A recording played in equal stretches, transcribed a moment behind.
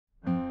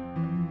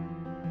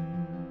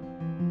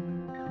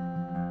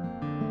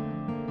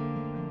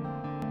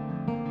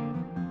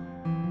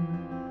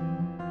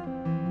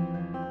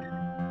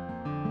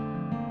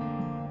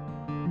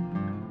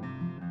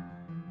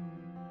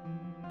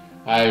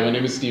Hi, my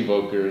name is Steve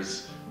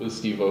Volkers with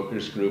Steve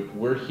Volkers Group.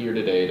 We're here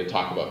today to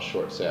talk about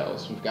short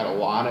sales. We've got a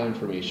lot of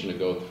information to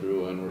go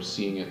through and we're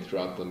seeing it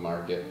throughout the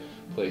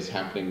marketplace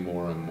happening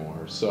more and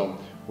more. So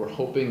we're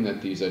hoping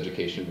that these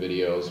education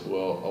videos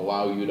will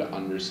allow you to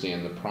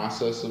understand the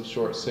process of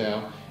short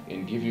sale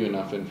and give you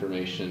enough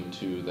information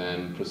to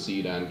then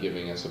proceed on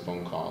giving us a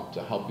phone call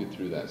to help you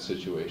through that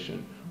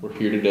situation. We're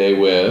here today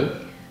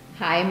with...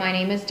 Hi, my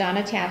name is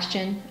Donna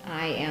Tashton.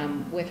 I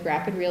am with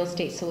Rapid Real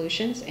Estate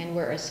Solutions, and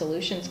we're a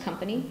solutions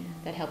company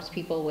that helps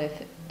people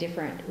with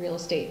different real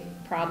estate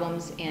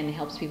problems and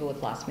helps people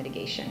with loss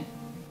mitigation.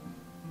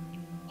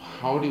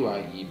 How do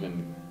I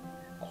even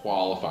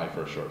qualify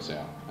for a short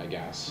sale, I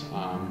guess?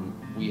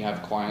 We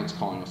have clients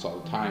calling us all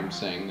the time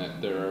saying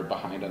that they're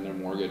behind on their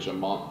mortgage a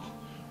month,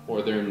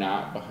 or they're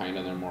not behind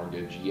on their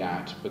mortgage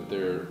yet, but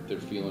they're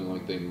feeling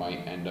like they might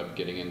end up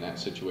getting in that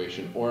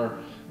situation, or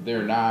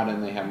they're not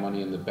and they have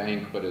money in the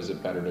bank, but is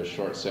it better to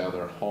short sale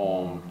their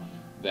home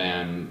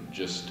than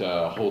just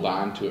hold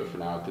on to it for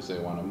now because they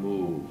want to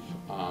move?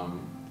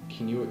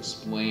 Can you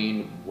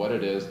explain what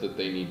it is that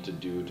they need to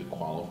do to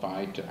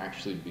qualify to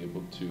actually be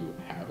able to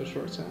have a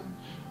short sale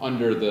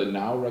under the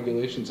now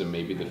regulations and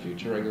maybe the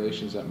future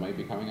regulations that might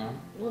be coming out?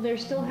 Well, there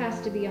still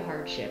has to be a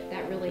hardship.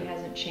 That really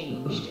hasn't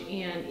changed.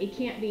 And it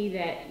can't be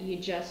that you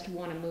just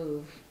want to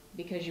move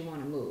because you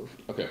want to move.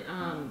 Okay.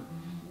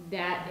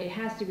 That it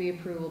has to be a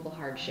provable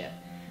hardship.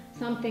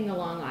 Something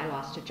along, I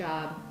lost a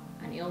job,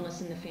 an illness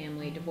in the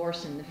family,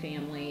 divorce in the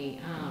family,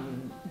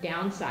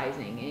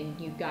 downsizing, and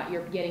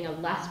you're getting a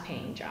less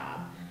paying job,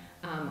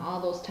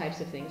 all those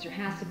types of things. There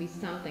has to be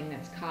something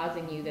that's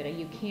causing you that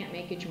you can't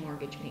make your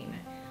mortgage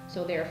payment,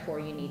 so therefore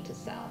you need to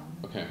sell.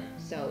 Okay.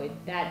 So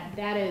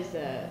that is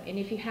and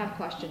if you have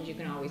questions, you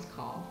can always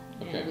call,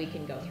 okay, and we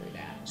can go through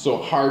that.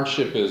 So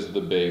hardship is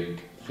the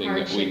big thing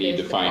Hardship that we need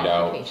to find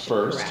out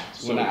first.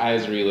 Correct. When I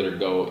as a realtor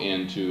go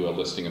into a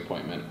listing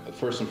appointment,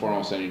 first and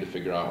foremost I need to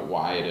figure out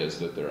why it is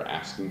that they're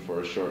asking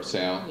for a short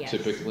sale. Yes.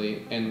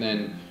 Typically, and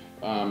then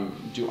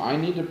do I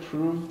need to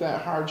prove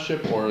that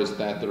hardship, or is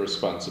that the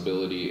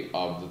responsibility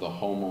of the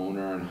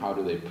homeowner, and how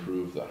do they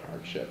prove the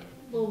hardship?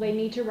 Well, they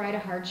need to write a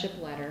hardship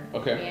letter.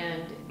 Okay.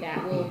 And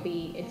that will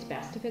be, it's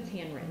best if it's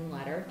handwritten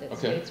letter that okay,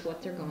 states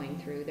what they're going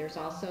through. There's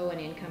also an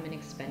income and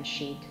expense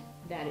sheet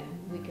that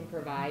we can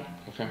provide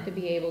okay, to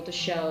be able to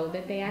show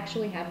that they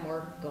actually have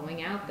more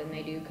going out than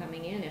they do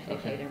coming in if they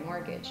okay, pay their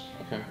mortgage.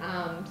 Okay.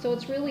 So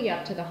it's really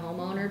up to the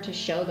homeowner to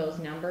show those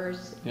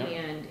numbers. Yep.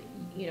 And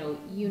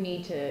you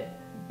need to,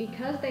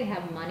 because they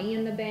have money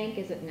in the bank,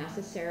 isn't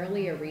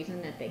necessarily a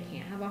reason that they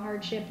can't have a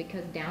hardship,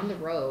 because down the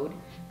road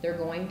they're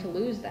going to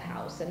lose the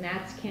house, and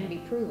that can be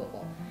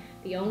provable.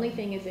 The only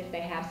thing is if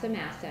they have some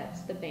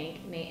assets, the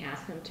bank may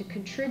ask them to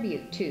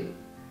contribute to,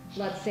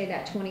 let's say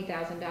that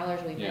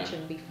 $20,000 we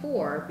mentioned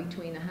before,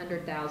 between the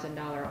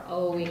 $100,000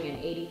 owing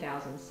and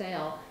 $80,000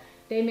 sale,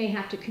 they may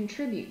have to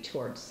contribute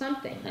towards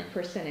something, okay,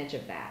 percentage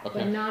of that, okay,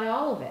 but not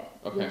all of it,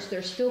 okay, which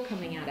they're still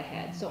coming out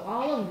ahead. So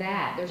all of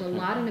that, there's a okay,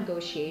 lot of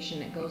negotiation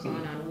that goes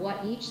on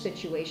what each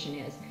situation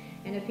is.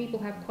 And if people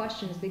have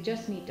questions, they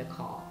just need to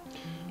call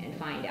and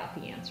find out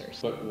the answers.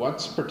 But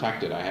what's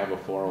protected? I have a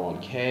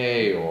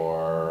 401k,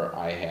 or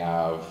I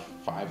have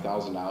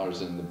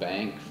 $5,000 in the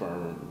bank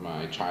for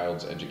my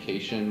child's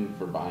education,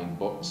 for buying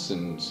books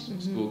and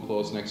school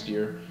clothes next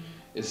year.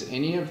 Is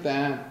any of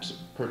that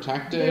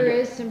protected? There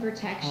is some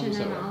protection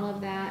on all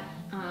of that.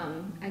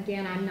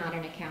 Again, I'm not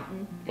an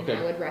accountant, and okay,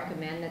 I would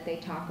recommend that they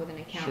talk with an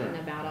accountant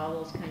sure, about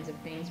all those kinds of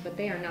things, but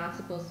they are not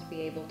supposed to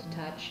be able to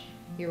touch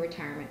your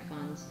retirement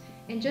funds.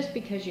 And just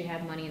because you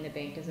have money in the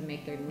bank doesn't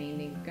make they're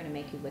going to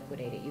make you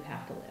liquidate it. You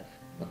have to live.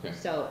 okay,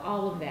 So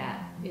all of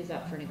that is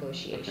up for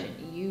negotiation.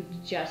 okay, You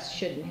just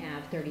shouldn't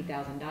have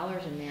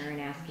 $30,000 in there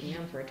and asking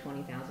them for a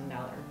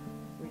 $20,000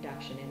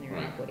 reduction in their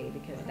right, equity,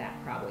 because right,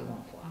 that probably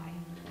won't fly.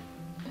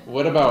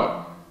 What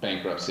about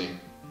bankruptcy?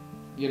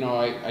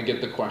 I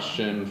get the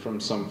question from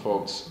some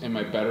folks, am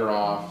I better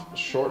off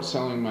short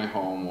selling my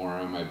home, or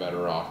am I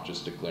better off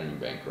just declaring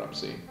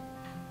bankruptcy?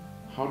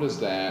 How does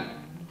that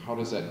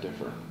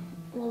differ?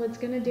 Well, it's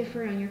going to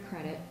differ on your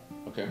credit.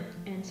 Okay.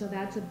 And so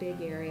that's a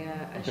big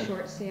area. A okay,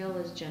 short sale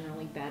is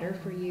generally better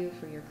for you,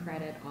 for your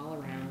credit all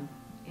around.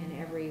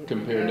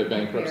 Compared to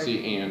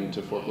bankruptcy and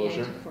to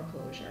foreclosure? And to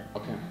foreclosure.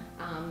 Okay.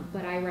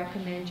 But I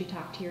recommend you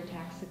talk to your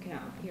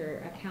your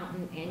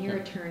accountant and your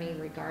okay, attorney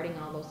regarding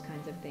all those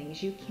kinds of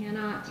things. You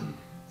cannot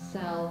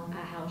sell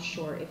a house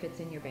short if it's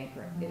in your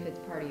if it's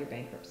part of your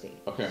bankruptcy.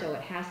 Okay. So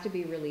it has to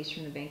be released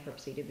from the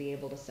bankruptcy to be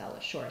able to sell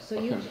it short. So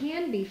okay, you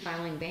can be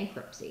filing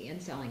bankruptcy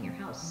and selling your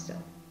house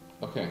still.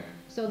 okay,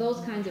 So those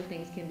kinds of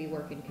things can be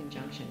worked in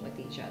conjunction with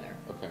each other.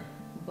 okay,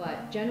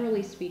 But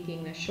generally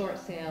speaking, the short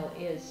sale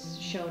is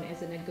shown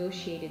as a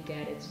negotiated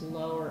debt. It's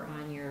lower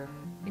on your,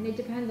 and it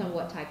depends on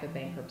what type of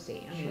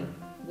bankruptcy. I mean,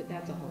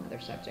 that's a whole other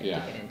subject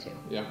yeah, to get into.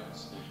 yeah.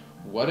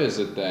 What is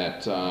it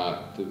that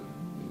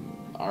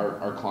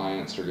our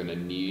clients are going to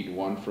need,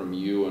 one from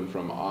you and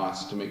from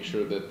us, to make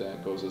sure that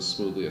that goes as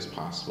smoothly as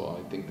possible?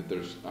 I think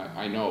that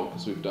I know,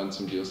 because we've done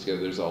some deals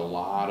together, there's a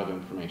lot of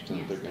information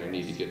that they're going to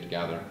need to get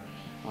together.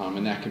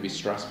 And that can be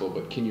stressful,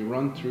 but can you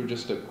run through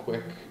just a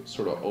quick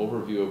sort of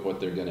overview of what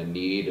they're going to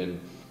need, and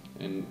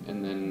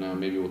then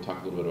maybe we'll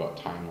talk a little bit about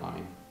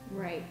timeline.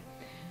 Right.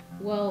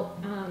 Well,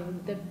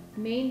 the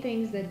main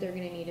things that they're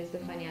going to need is the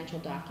financial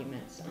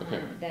documents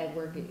Okay.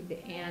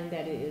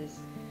 that is,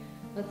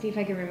 let's see if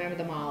I can remember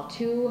them all.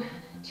 2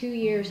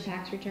 years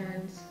tax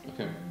returns,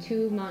 Okay.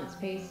 2 months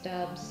pay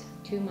stubs,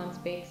 2 months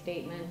bank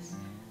statements,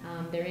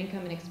 their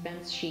income and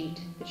expense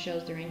sheet that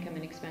shows their income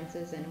and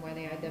expenses and where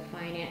they are,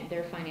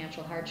 their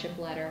financial hardship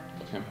letter.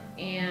 Okay.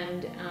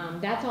 And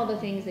that's all the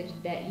things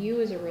that you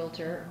as a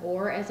realtor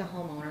or as a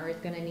homeowner is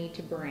going to need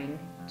to bring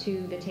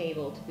to the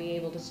table to be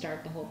able to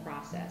start the whole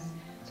process.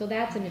 So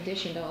that's in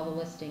addition to all the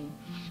listing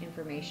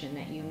information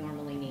that you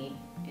normally need.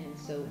 And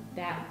so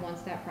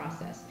once that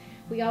process.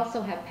 We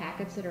also have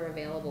packets that are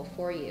available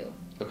for you.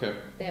 Okay.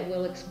 That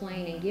will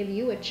explain and give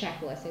you a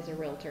checklist as a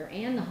realtor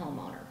and the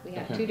homeowner. We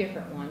have Okay. 2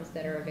 different ones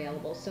that are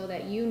available so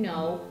that you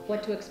know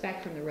what to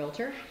expect from the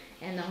realtor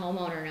and the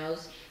homeowner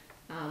knows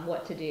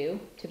what to do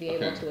to be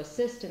able Okay. to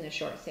assist in the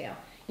short sale.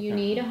 You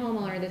Okay. need a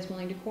homeowner that's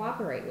willing to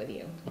cooperate with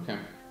you. Okay.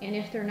 And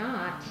if they're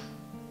not,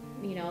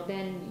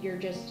 then you're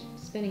just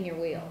spinning your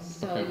wheels.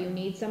 So Okay. you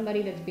need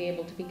somebody that's be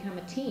able to become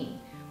a team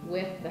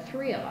with the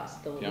 3 of us,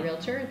 the Yeah.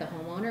 realtor, the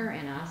homeowner,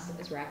 and us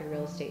as Rapid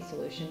Real Estate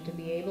Solution, to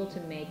be able to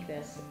make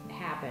this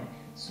happen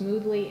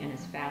smoothly and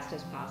as fast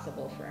as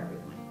possible for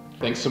everyone.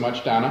 Thanks so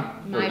much, Donna,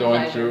 for My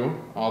going pleasure. through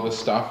all this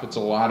stuff. It's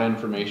a lot of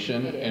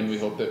information, It and we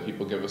is. hope that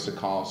people give us a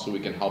call so we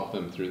can help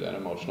them through that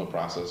emotional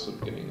process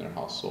of getting their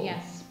house sold.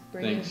 Yes,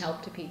 bringing Thanks.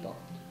 help to people.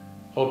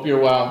 Hope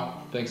you're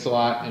well. Thanks a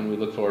lot, and we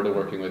look forward to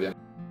working with you.